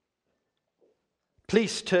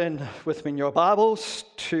Please turn with me in your Bibles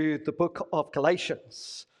to the book of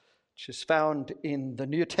Galatians, which is found in the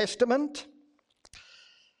New Testament.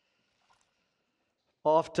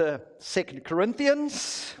 After 2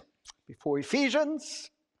 Corinthians, before Ephesians.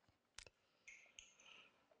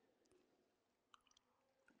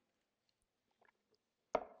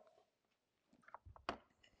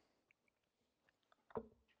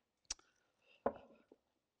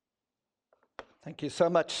 Thank you so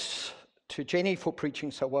much to Jenny for preaching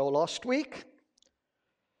so well last week.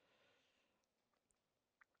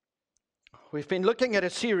 We've been looking at a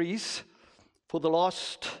series for the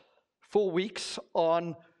last 4 weeks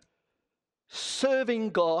on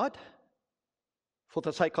serving God for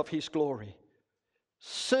the sake of His glory,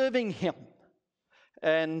 serving Him.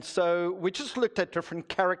 And so we just looked at different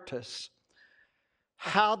characters,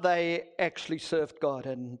 how they actually served God,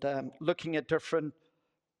 and looking at different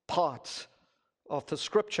parts of the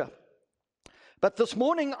scripture. But this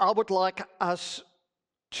morning I would like us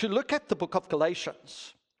to look at the book of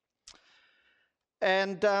Galatians.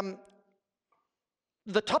 And the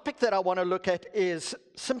topic that I want to look at is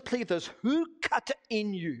simply this: who cut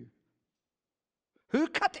in you? Who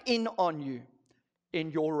cut in on you in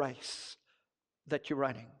your race that you're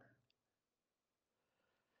running?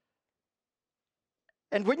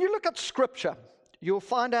 And when you look at scripture, you'll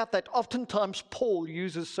find out that oftentimes Paul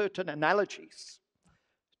uses certain analogies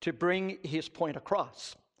to bring his point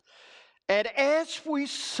across. And as we're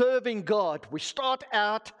serving God, we start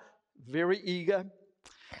out very eager.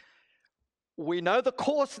 We know the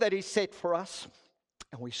course that He set for us,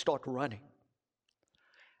 and we start running.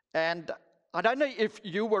 And I don't know if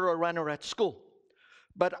you were a runner at school,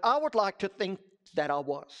 but I would like to think that I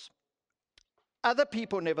was. Other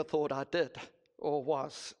people never thought I did or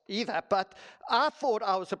was either, but I thought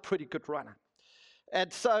I was a pretty good runner.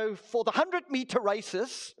 And so for the 100-meter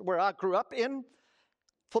races where I grew up in,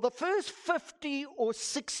 for the first 50 or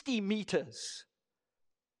 60 meters,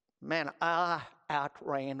 man, I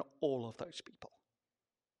outran all of those people.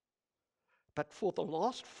 But for the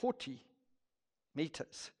last 40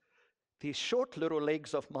 meters, these short little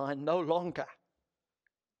legs of mine no longer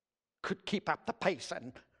could keep up the pace,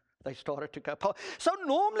 and they started to go past. So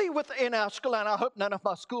normally within our school, and I hope none of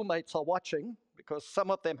my schoolmates are watching, because some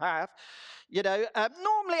of them have,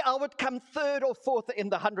 normally I would come third or fourth in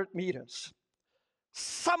the 100 meters.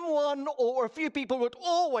 Someone or a few people would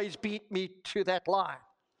always beat me to that line.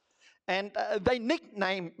 And they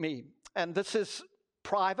nicknamed me, and this is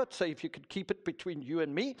private, so if you could keep it between you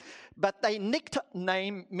and me, but they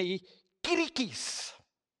nicknamed me Kirikis.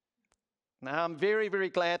 Now, I'm very, very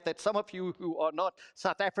glad that some of you who are not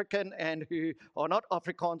South African and who are not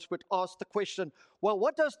Afrikaans would ask the question, well,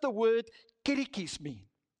 what does the word Kirikis mean?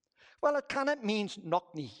 Well, it kind of means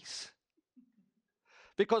knock knees.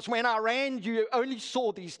 Because when I ran, you only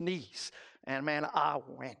saw these knees. And man, I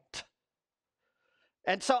went.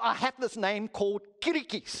 And so I had this name called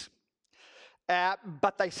Kirikis.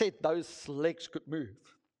 But they said those legs could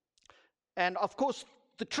move. And of course,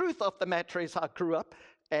 the truth of the matter is I grew up,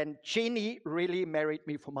 and Jenny really married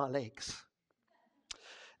me for my legs.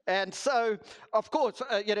 And so, of course,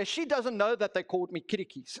 she doesn't know that they called me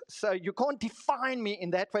Kirikis. So you can't define me in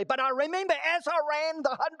that way. But I remember as I ran the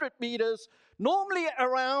 100 meters, normally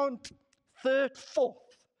around third, fourth,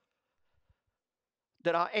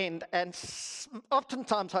 did I end. And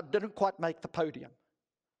oftentimes I didn't quite make the podium.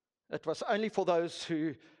 It was only for those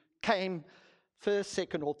who came first,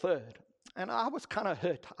 second, or third. And I was kind of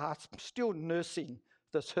hurt. I'm still nursing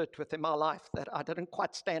this hurt within my life that I didn't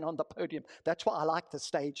quite stand on the podium. That's why I like the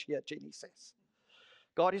stage here, Jenny says.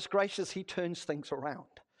 God is gracious. He turns things around.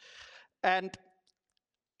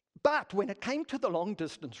 But when it came to the long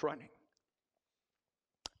distance running,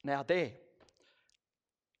 now there,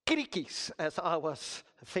 Kirikis, as I was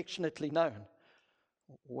affectionately known,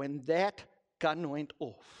 when that gun went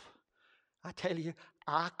off, I tell you,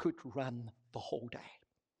 I could run the whole day.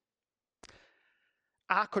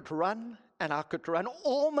 I could run, and I could run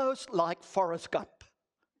almost like Forrest Gump.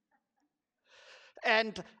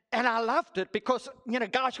 And I loved it because,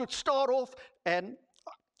 guys would start off, and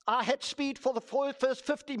I had speed for the first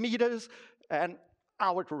 50 meters, and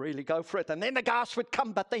I would really go for it. And then the guys would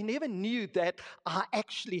come, but they never knew that I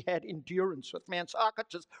actually had endurance with me. And so I could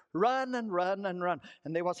just run and run and run.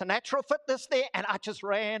 And there was a natural fitness there, and I just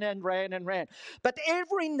ran and ran and ran. But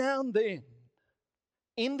every now and then,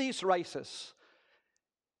 in these races,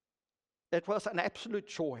 it was an absolute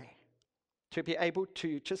joy to be able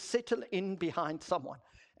to just settle in behind someone.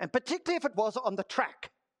 And particularly if it was on the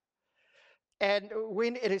track. And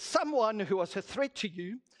when it is someone who was a threat to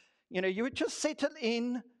you, you would just settle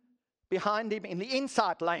in behind him in the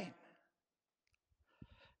inside lane.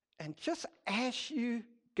 And just as you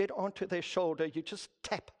get onto their shoulder, you just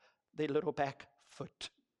tap their little back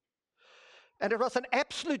foot. And it was an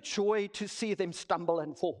absolute joy to see them stumble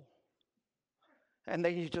and fall. And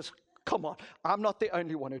then you just, come on, I'm not the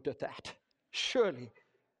only one who did that. Surely.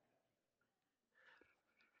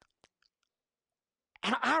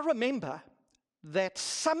 And I remember that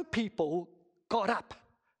some people got up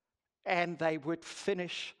and they would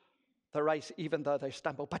finish the race even though they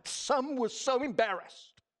stumbled. But some were so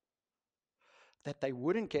embarrassed that they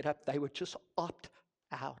wouldn't get up. They would just opt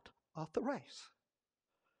out of the race.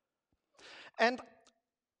 And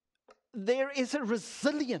there is a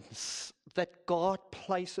resilience that God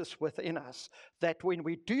places within us, that when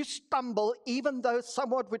we do stumble, even though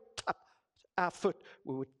someone would tap our foot,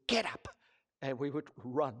 we would get up and we would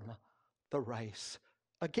run the race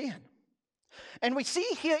again. And we see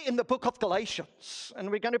here in the book of Galatians,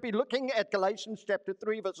 and we're going to be looking at Galatians chapter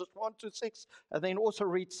 3, verses 1 to 6, and then also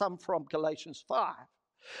read some from Galatians 5.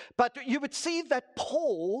 But you would see that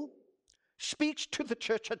Paul speaks to the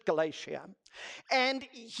church at Galatia, and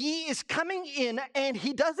he is coming in, and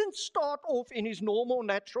he doesn't start off in his normal,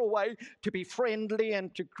 natural way to be friendly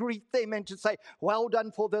and to greet them and to say, well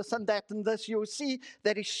done for this and that and this. You'll see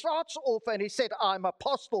that he starts off and he said, I'm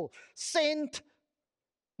apostle, sent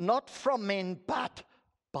not from men, but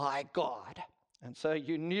by God. And so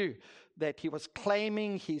you knew that he was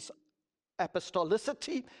claiming his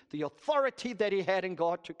apostolicity, the authority that he had in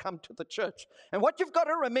God to come to the church. And what you've got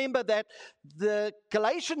to remember, that the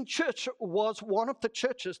Galatian church was one of the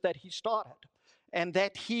churches that he started, and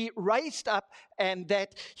that he raised up, and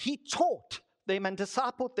that he taught them and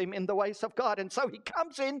discipled them in the ways of God. And so he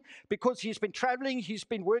comes in because he's been traveling, he's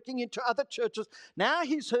been working into other churches. Now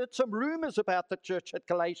he's heard some rumors about the church at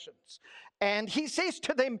Galatians. And he says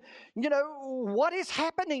to them, you know, what is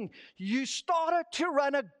happening? You started to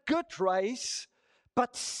run a good race,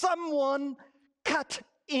 but someone cut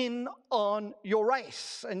in on your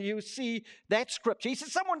race. And you see that scripture. He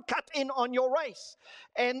says, someone cut in on your race.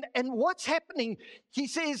 And what's happening? He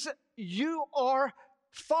says, you are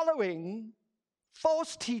following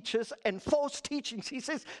false teachers and false teachings. He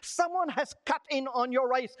says, someone has cut in on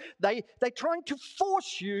your race. They're trying to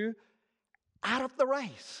force you out of the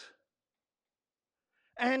race.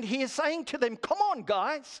 And he is saying to them, come on,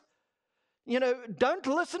 guys. You know, don't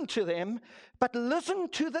listen to them, but listen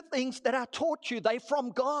to the things that are taught you. They're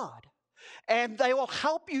from God. And they will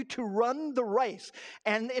help you to run the race.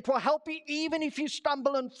 And it will help you even if you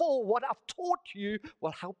stumble and fall. What I've taught you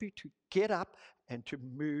will help you to get up and to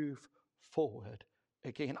move forward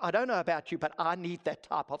again. I don't know about you, but I need that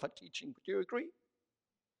type of a teaching. Would you agree?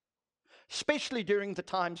 Especially during the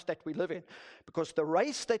times that we live in. Because the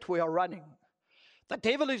race that we are running, the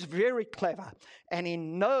devil is very clever, and he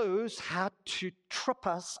knows how to trip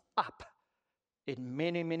us up in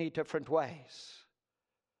many, many different ways.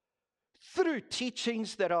 Through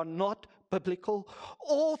teachings that are not biblical,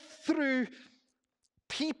 or through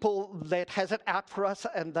people that has it out for us,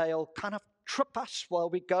 and they'll kind of trip us while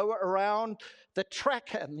we go around the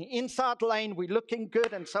track and the inside lane. We're looking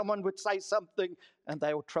good, and someone would say something, and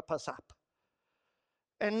they will trip us up.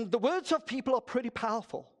 And the words of people are pretty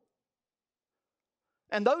powerful.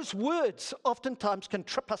 And those words oftentimes can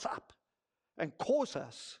trip us up and cause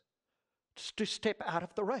us to step out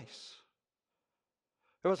of the race.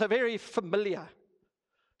 It was a very familiar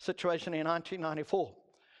situation in 1994.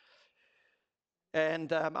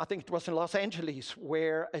 And I think it was in Los Angeles,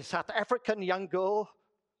 where a South African young girl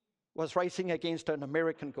was racing against an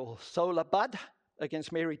American girl, Zola Budd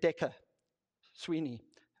against Mary Decker Sweeney,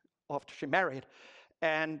 after she married.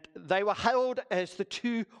 And they were hailed as the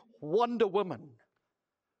two Wonder Women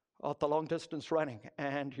of the long distance running.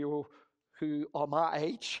 And you who are my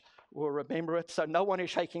age will remember it. So no one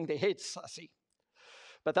is shaking their heads, I see.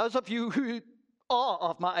 But those of you who are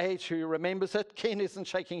of my age who remembers it, Ken isn't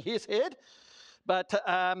shaking his head. But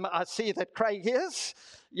I see that Craig is,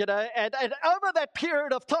 you know, and over that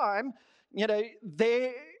period of time, you know,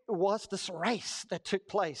 there was this race that took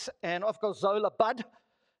place. And of course, Zola Budd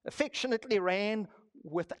affectionately ran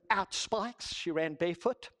without spikes. She ran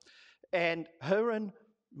barefoot. And her and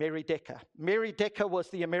Mary Decker. Mary Decker was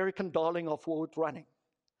the American darling of world running.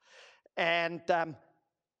 And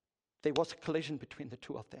there was a collision between the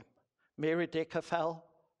two of them. Mary Decker fell,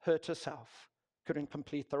 hurt herself, couldn't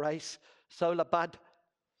complete the race. Zola Budd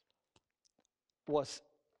was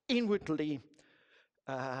inwardly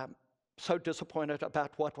so disappointed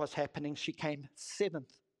about what was happening. She came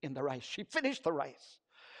 7th in the race. She finished the race.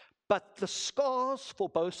 But the scars for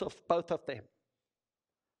both of them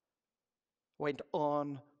went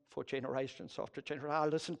on for generations after generations. I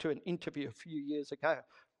listened to an interview a few years ago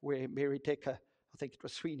where Mary Decker I think it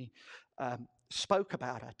was Sweeney, spoke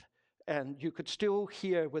about it. And you could still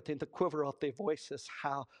hear within the quiver of their voices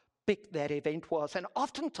how big that event was. And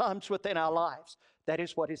oftentimes within our lives, that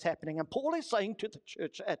is what is happening. And Paul is saying to the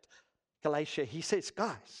church at Galatia, he says,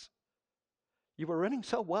 guys, you were running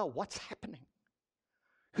so well. What's happening?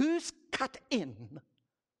 Who's cut in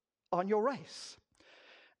on your race?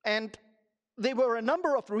 And there were a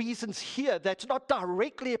number of reasons here that's not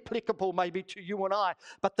directly applicable maybe to you and I,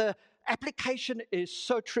 but the application is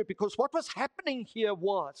so true, because what was happening here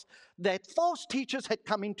was that false teachers had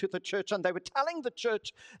come into the church and they were telling the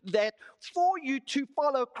church that for you to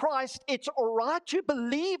follow Christ, it's all right to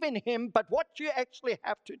believe in him, but what you actually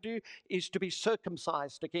have to do is to be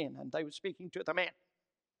circumcised again. And they were speaking to the man.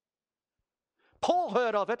 Paul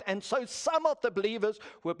heard of it, and so some of the believers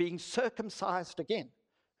were being circumcised again.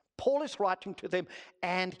 Paul is writing to them,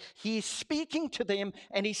 and he's speaking to them,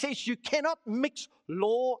 and he says, you cannot mix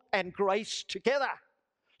law and grace together.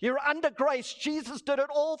 You're under grace. Jesus did it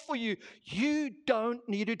all for you. You don't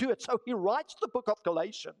need to do it. So he writes the book of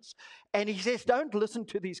Galatians, and he says, don't listen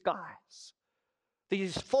to these guys,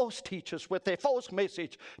 these false teachers with their false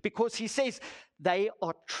message, because he says they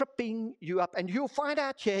are tripping you up. And you'll find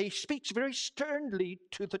out here, he speaks very sternly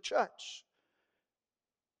to the church.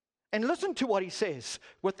 And listen to what he says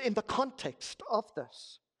within the context of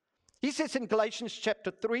this. He says in Galatians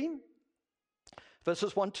chapter 3,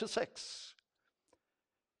 verses 1 to 6,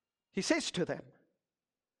 he says to them,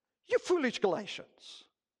 you foolish Galatians,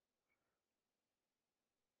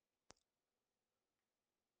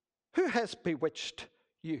 who has bewitched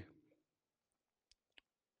you?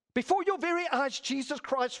 Before your very eyes, Jesus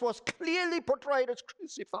Christ was clearly portrayed as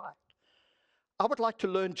crucified. I would like to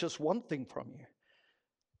learn just one thing from you.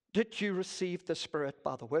 Did you receive the Spirit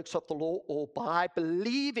by the works of the law or by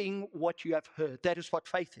believing what you have heard? That is what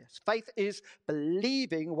faith is. Faith is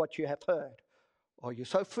believing what you have heard. Are you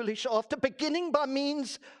so foolish? After beginning by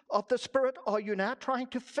means of the Spirit, are you now trying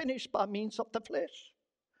to finish by means of the flesh?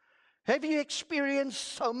 Have you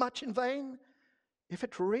experienced so much in vain? If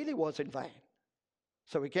it really was in vain.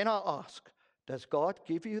 So again I ask, does God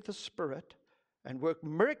give you the Spirit and work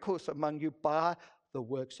miracles among you by the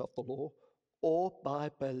works of the law, or by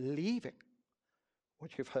believing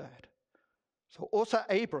what you've heard? So also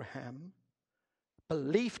Abraham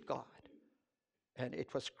believed God, and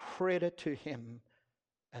it was credited to him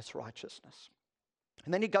as righteousness.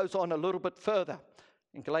 And then he goes on a little bit further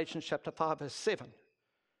in Galatians chapter 5, verse 7.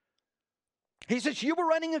 He says, you were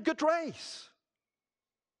running a good race.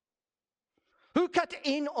 Who cut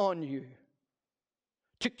in on you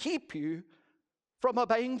to keep you from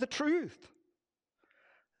obeying the truth?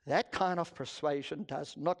 That kind of persuasion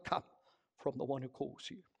does not come from the one who calls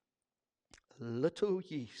you. Little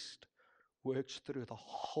yeast works through the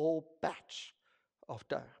whole batch of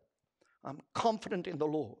dough. I'm confident in the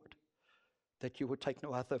Lord that you would take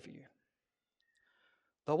no other view.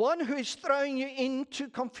 The one who is throwing you into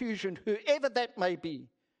confusion, whoever that may be,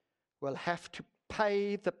 will have to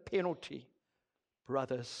pay the penalty,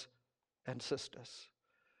 brothers and sisters.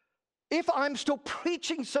 If I'm still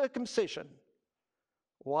preaching circumcision,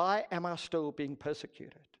 why am I still being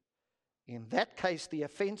persecuted? In that case, the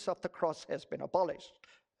offense of the cross has been abolished.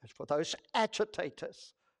 As for those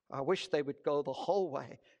agitators, I wish they would go the whole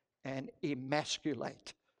way and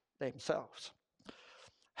emasculate themselves.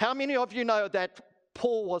 How many of you know that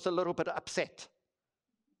Paul was a little bit upset?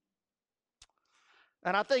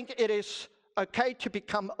 And I think it is okay to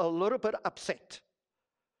become a little bit upset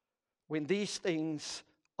when these things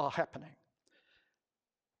are happening.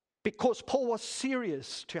 Because Paul was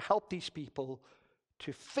serious to help these people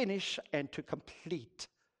to finish and to complete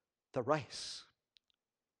the race.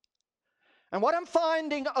 And what I'm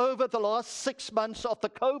finding over the last 6 months of the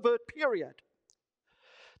COVID period,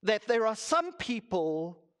 that there are some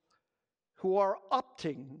people who are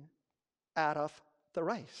opting out of the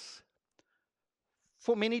race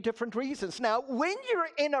for many different reasons. Now, when you're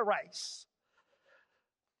in a race,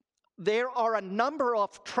 there are a number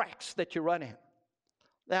of tracks that you run in.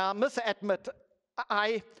 Now, I must admit,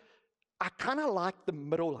 I kind of like the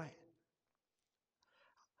middle lane.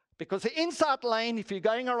 Because the inside lane, if you're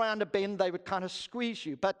going around a bend, they would kind of squeeze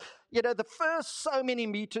you. But, the first so many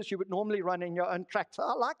meters you would normally run in your own track. So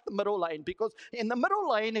I like the middle lane, because in the middle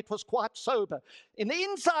lane, it was quite sober. In the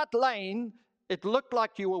inside lane, it looked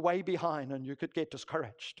like you were way behind and you could get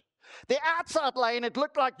discouraged. The outside lane, it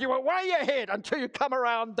looked like you were way ahead until you come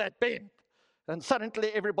around that bend. And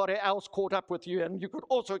suddenly everybody else caught up with you and you could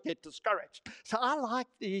also get discouraged. So I like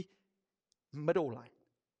the middle lane,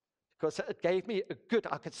 because it gave me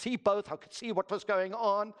I could see both, I could see what was going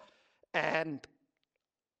on, and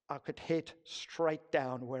I could head straight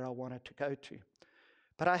down where I wanted to go to.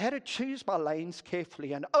 But I had to choose my lanes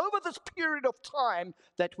carefully. And over this period of time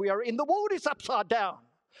that we are in, the world is upside down.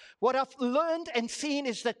 What I've learned and seen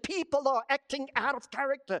is that people are acting out of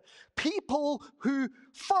character. People who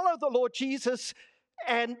follow the Lord Jesus,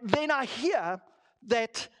 and then I hear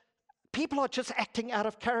that people are just acting out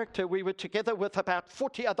of character. We were together with about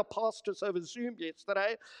 40 other pastors over Zoom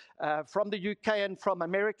yesterday from the UK and from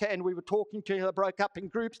America, and we were talking to them, broke up in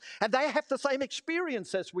groups, and they have the same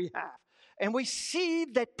experience as we have. And we see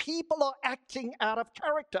that people are acting out of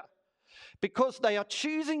character because they are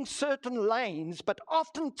choosing certain lanes, but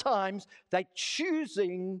oftentimes they're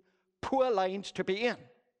choosing poor lanes to be in.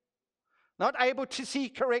 Not able to see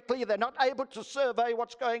correctly, they're not able to survey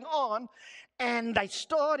what's going on, and they're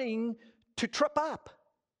starting to trip up.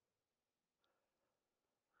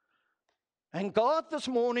 And God this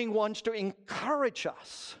morning wants to encourage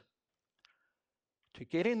us to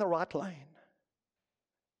get in the right lane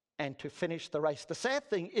and to finish the race. The sad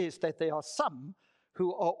thing is that there are some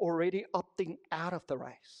who are already opting out of the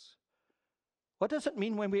race. What does it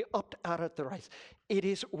mean when we opt out of the race? It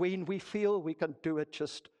is when we feel we can do it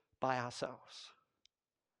just by ourselves.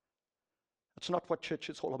 It's not what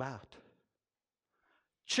church is all about.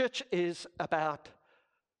 Church is about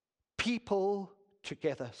people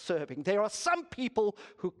together serving. There are some people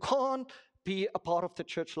who can't be a part of the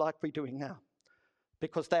church like we're doing now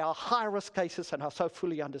because they are high-risk cases, and I so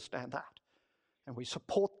fully understand that. And we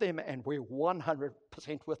support them, and we're 100%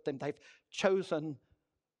 with them. They've chosen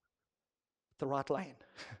the right lane,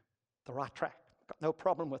 the right track. Got no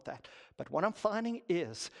problem with that. But what I'm finding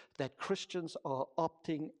is that Christians are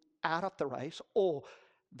opting out of the race, or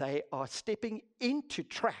they are stepping into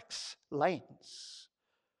tracks, lanes,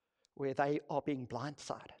 where they are being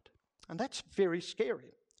blindsided. And that's very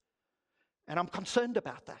scary. And I'm concerned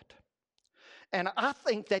about that. And I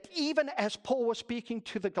think that even as Paul was speaking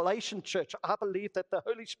to the Galatian church, I believe that the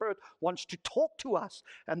Holy Spirit wants to talk to us,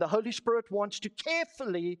 and the Holy Spirit wants to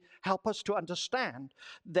carefully help us to understand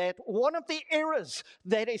that one of the errors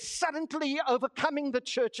that is suddenly overcoming the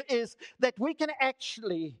church is that we can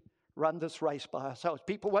actually run this race by ourselves.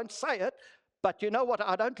 People won't say it, but you know what?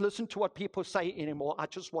 I don't listen to what people say anymore. I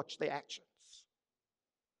just watch their actions.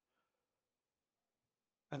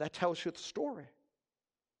 And that tells you the story.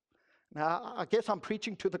 Now, I guess I'm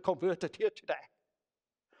preaching to the converted here today.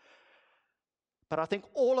 But I think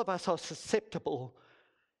all of us are susceptible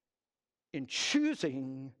in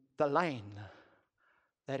choosing the lane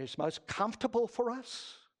that is most comfortable for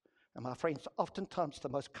us. And my friends, oftentimes the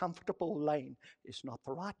most comfortable lane is not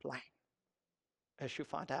the right lane, as you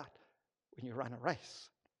find out when you run a race.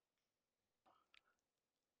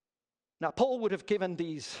 Now, Paul would have given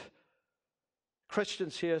these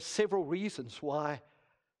Christians here several reasons why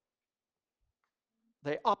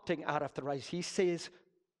they're opting out of the race. He says,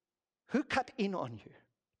 who cut in on you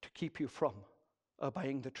to keep you from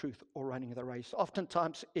obeying the truth or running the race?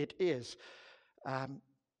 Oftentimes it is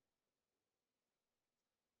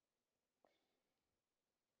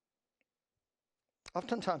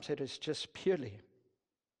just purely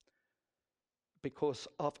because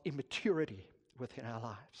of immaturity within our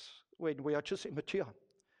lives, when we are just immature.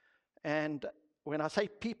 And when I say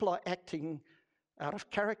people are acting out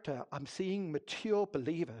of character, I'm seeing mature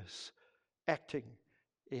believers acting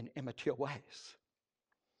in immature ways.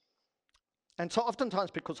 And so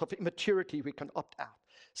oftentimes because of immaturity, we can opt out.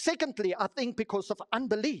 Secondly, I think because of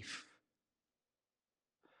unbelief.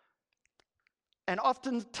 And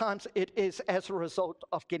oftentimes it is as a result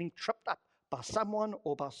of getting tripped up by someone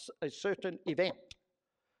or by a certain event.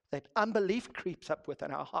 That unbelief creeps up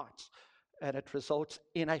within our hearts, and it results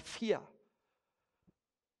in a fear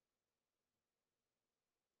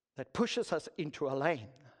that pushes us into a lane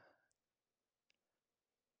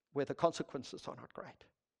where the consequences are not great.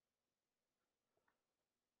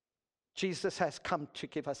 Jesus has come to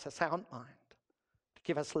give us a sound mind, to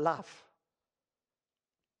give us love,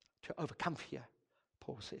 to overcome fear,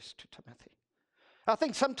 Paul says to Timothy. I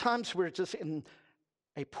think sometimes we're just in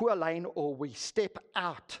a poor lane, or we step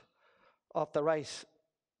out of the race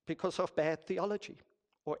because of bad theology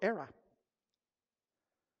or error.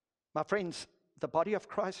 My friends, the body of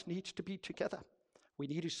Christ needs to be together. We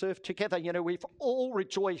need to serve together. You know, we've all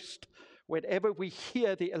rejoiced whenever we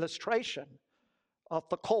hear the illustration of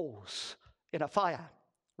the coals in a fire.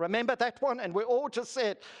 Remember that one? And we all just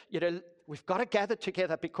said, you know, we've got to gather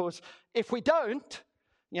together, because if we don't,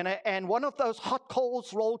 you know, and one of those hot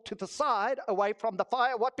coals rolled to the side away from the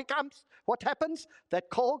fire, what happens? That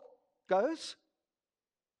coal goes.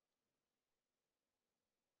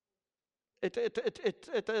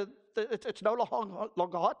 It's no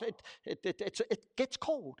longer hot. It gets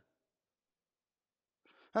cold.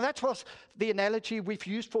 And that was the analogy we've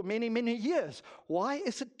used for many, many years. Why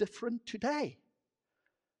is it different today?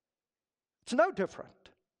 It's no different,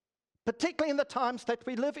 particularly in the times that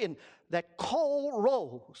we live in, that coal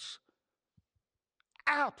rolls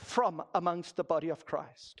out from amongst the body of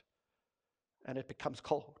Christ, and it becomes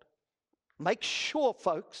cold. Make sure,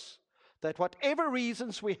 folks, that whatever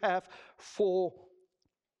reasons we have for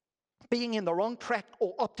being in the wrong track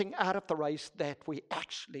or opting out of the race, that we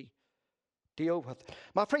actually deal with.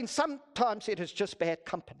 My friends, sometimes it is just bad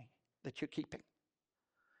company that you're keeping,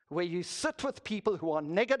 where you sit with people who are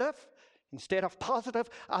negative instead of positive.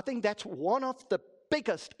 I think that's one of the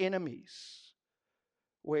biggest enemies,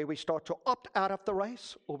 where we start to opt out of the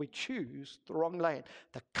race or we choose the wrong lane.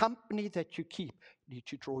 The company that you keep needs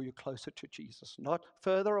to draw you closer to Jesus, not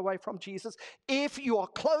further away from Jesus. If you are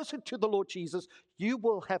closer to the Lord Jesus, you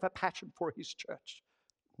will have a passion for his church,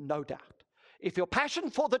 no doubt. If your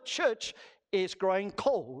passion for the church is growing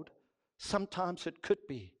cold, sometimes it could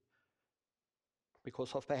be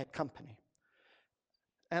because of bad company.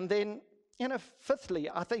 And then, fifthly,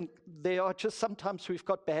 I think there are just sometimes we've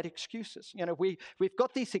got bad excuses. We've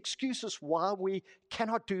got these excuses why we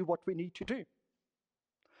cannot do what we need to do.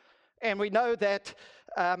 And we know that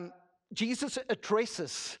Jesus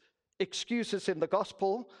addresses excuses in the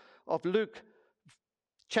Gospel of Luke,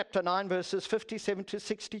 chapter 9, verses 57 to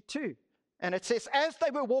 62. And it says, as they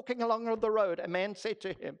were walking along the road, a man said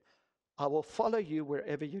to him, I will follow you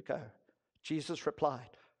wherever you go. Jesus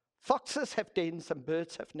replied, foxes have dens and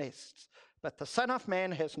birds have nests, but the Son of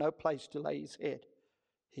Man has no place to lay his head.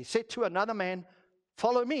 He said to another man,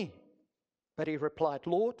 follow me. But he replied,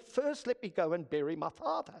 Lord, first let me go and bury my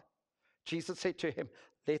father. Jesus said to him,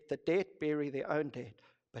 let the dead bury their own dead,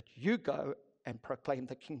 but you go and proclaim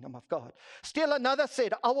the kingdom of God. Still another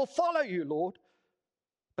said, I will follow you, Lord,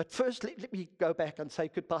 but first let me go back and say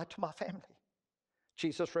goodbye to my family.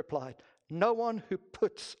 Jesus replied, no one who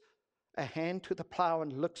puts a hand to the plow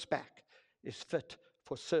and looks back is fit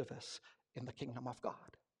for service in the kingdom of God.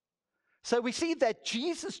 So we see that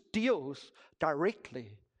Jesus deals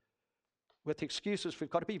directly with excuses. We've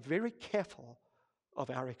got to be very careful of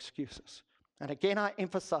our excuses. And again, I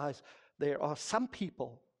emphasize, there are some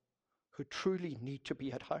people who truly need to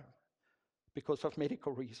be at home because of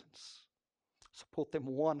medical reasons. Support them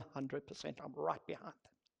 100%. I'm right behind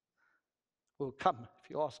them. We'll come if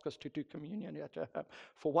you ask us to do communion at your home.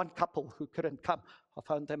 For one couple who couldn't come, I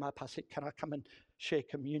phoned them up. I said, can I come and share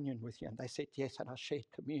communion with you? And they said, yes, and I shared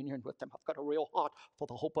communion with them. I've got a real heart for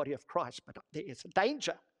the whole body of Christ, but there is a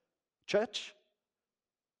danger, church,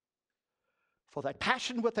 for that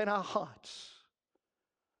passion within our hearts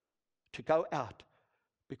to go out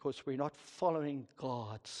because we're not following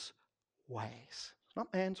God's ways. It's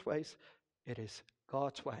not man's ways, it is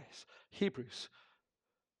God's ways. Hebrews,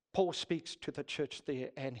 Paul speaks to the church there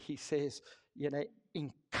and he says,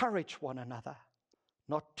 encourage one another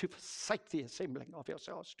not to forsake the assembling of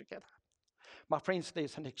yourselves together. My friends,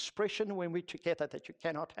 there's an expression when we're together that you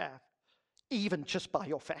cannot have, even just by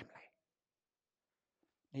your family.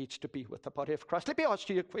 Needs to be with the body of Christ. Let me ask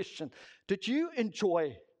you a question. Did you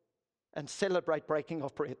enjoy and celebrate breaking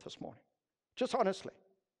of bread this morning? Just honestly.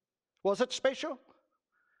 Was it special?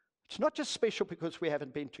 It's not just special because we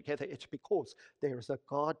haven't been together. It's because there is a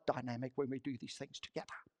God dynamic when we do these things together.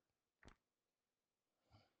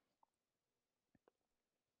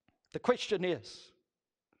 The question is,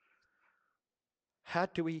 how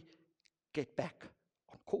do we get back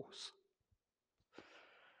on course?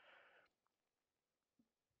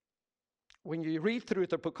 When you read through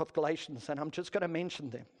the book of Galatians, and I'm just going to mention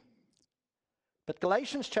them, but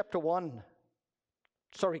Galatians chapter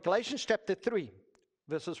 3,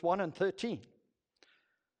 verses 1 and 13,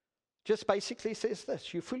 just basically says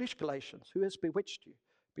this: you foolish Galatians, who has bewitched you?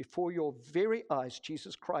 Before your very eyes,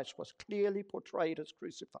 Jesus Christ was clearly portrayed as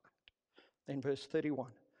crucified. Then verse 31,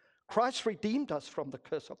 Christ redeemed us from the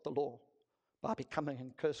curse of the law by becoming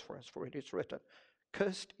a curse for us, for it is written,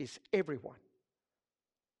 cursed is everyone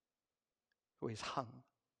who is hung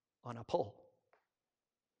on a pole.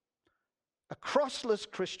 A crossless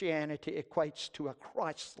Christianity equates to a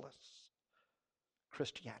Christless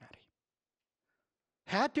Christianity.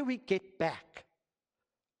 How do we get back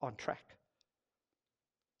on track?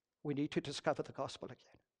 We need to discover the gospel again.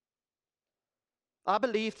 I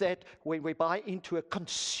believe that when we buy into a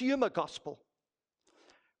consumer gospel,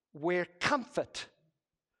 where comfort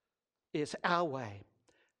is our way,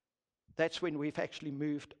 that's when we've actually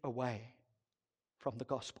moved away from the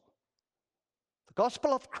gospel. The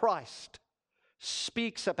gospel of Christ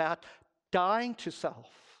speaks about dying to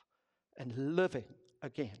self and living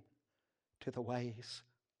again to the ways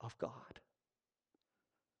of God.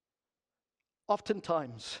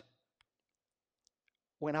 Oftentimes,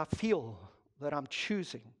 when I feel that I'm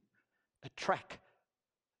choosing a track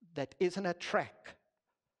that isn't a track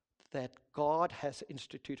that God has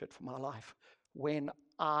instituted for my life, when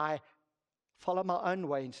I follow my own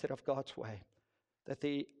way instead of God's way, that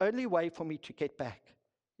the only way for me to get back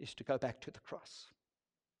is to go back to the cross.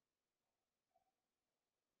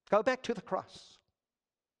 Go back to the cross.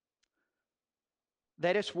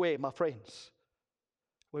 That is where, my friends,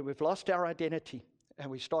 when we've lost our identity and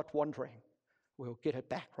we start wandering, we'll get it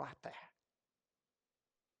back right there.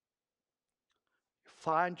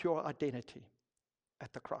 Find your identity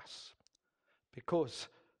at the cross, because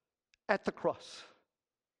at the cross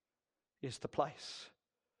is the place.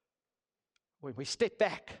 When we step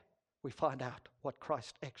back, we find out what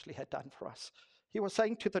Christ actually had done for us. He was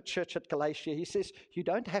saying to the church at Galatia, he says, you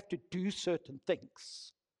don't have to do certain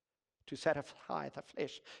things to satisfy the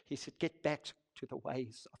flesh. He said, get back to the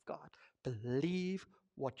ways of God. Believe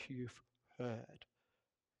what you've heard.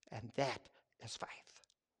 And that is faith.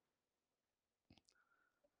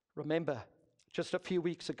 Remember, just a few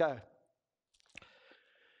weeks ago,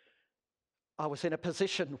 I was in a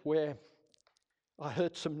position where I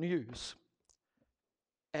heard some news.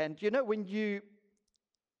 And you know, when you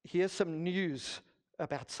hear some news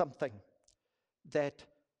about something that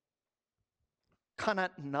kind of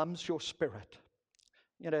numbs your spirit.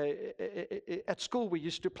 You know, at school we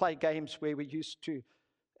used to play games where we used to,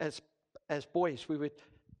 as boys, we would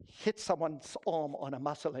hit someone's arm on a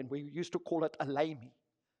muscle, and we used to call it a lamey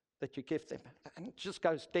that you give them, and it just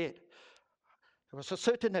goes dead. There was a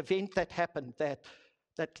certain event that happened that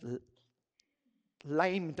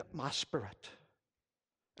lamed my spirit,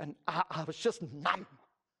 and I was just numb,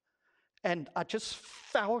 and I just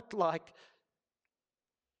felt like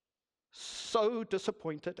so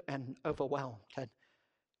disappointed and overwhelmed.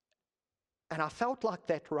 And I felt like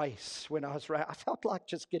that race when I was around. I felt like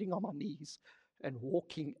just getting on my knees and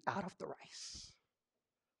walking out of the race.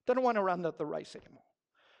 Didn't want to run the race anymore.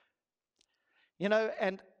 You know,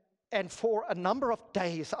 and for a number of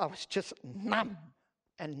days, I was just numb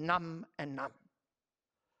and numb and numb.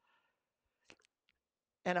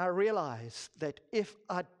 And I realized that if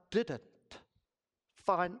I didn't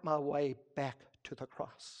find my way back to the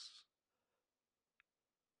cross,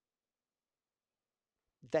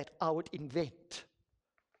 that I would invent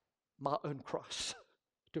my own cross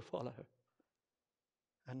to follow,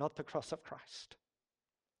 and not the cross of Christ.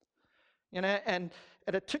 You know, and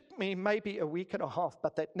it took me maybe a week and a half,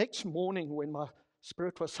 but that next morning when my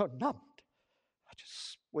spirit was so numbed, I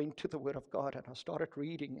just went to the Word of God and I started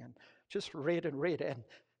reading and just read and read.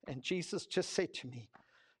 And Jesus just said to me,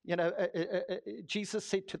 you know, Jesus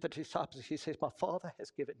said to the disciples, he says, my Father has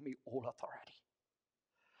given me all authority.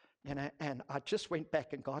 You know, and I just went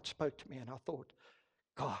back and God spoke to me and I thought,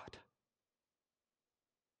 God,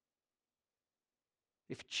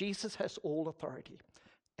 if Jesus has all authority,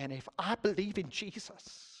 and if I believe in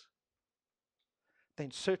Jesus,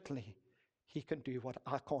 then certainly he can do what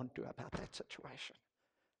I can't do about that situation.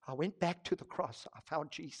 I went back to the cross. I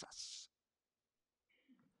found Jesus.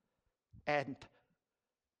 And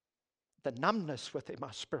the numbness within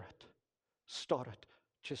my spirit started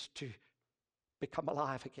just to become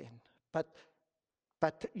alive again.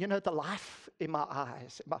 But you know, the life in my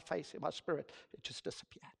eyes, in my face, in my spirit, it just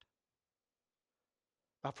disappeared.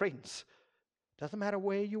 My friends, doesn't matter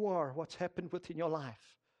where you are, what's happened within your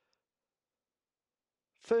life.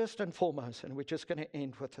 First and foremost, and we're just going to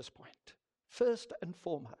end with this point. First and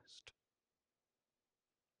foremost,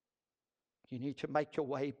 you need to make your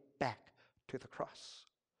way back to the cross.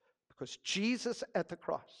 Because Jesus at the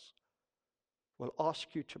cross will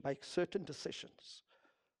ask you to make certain decisions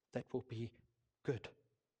that will be good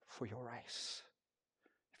for your race.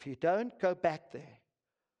 If you don't go back there,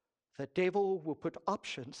 the devil will put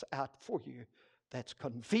options out for you that's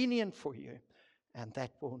convenient for you, and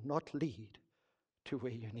that will not lead to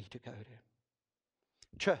where you need to go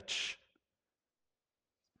to. Church,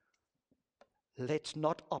 let's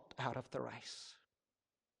not opt out of the race.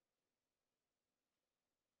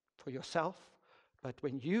 For yourself, but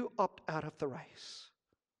when you opt out of the race,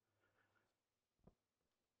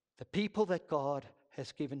 the people that God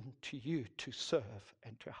has given to you to serve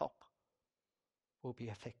and to help will be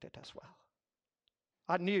affected as well.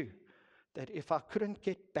 I knew that if I couldn't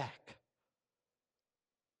get back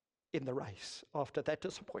in the race after that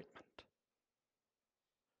disappointment,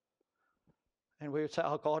 and we would say,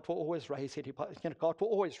 oh, God will always raise anybody, God will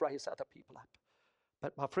always raise other people up.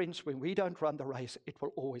 But my friends, when we don't run the race, it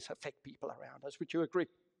will always affect people around us. Would you agree?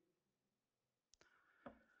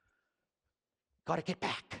 Got to get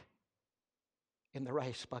back in the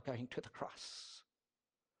race by going to the cross.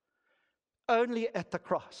 Only at the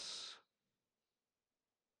cross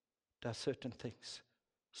does certain things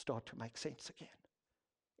start to make sense again.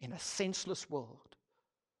 In a senseless world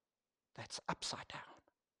that's upside down.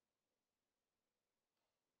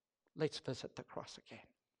 Let's visit the cross again.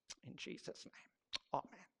 In Jesus' name.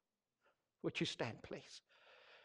 Amen. Would you stand, please?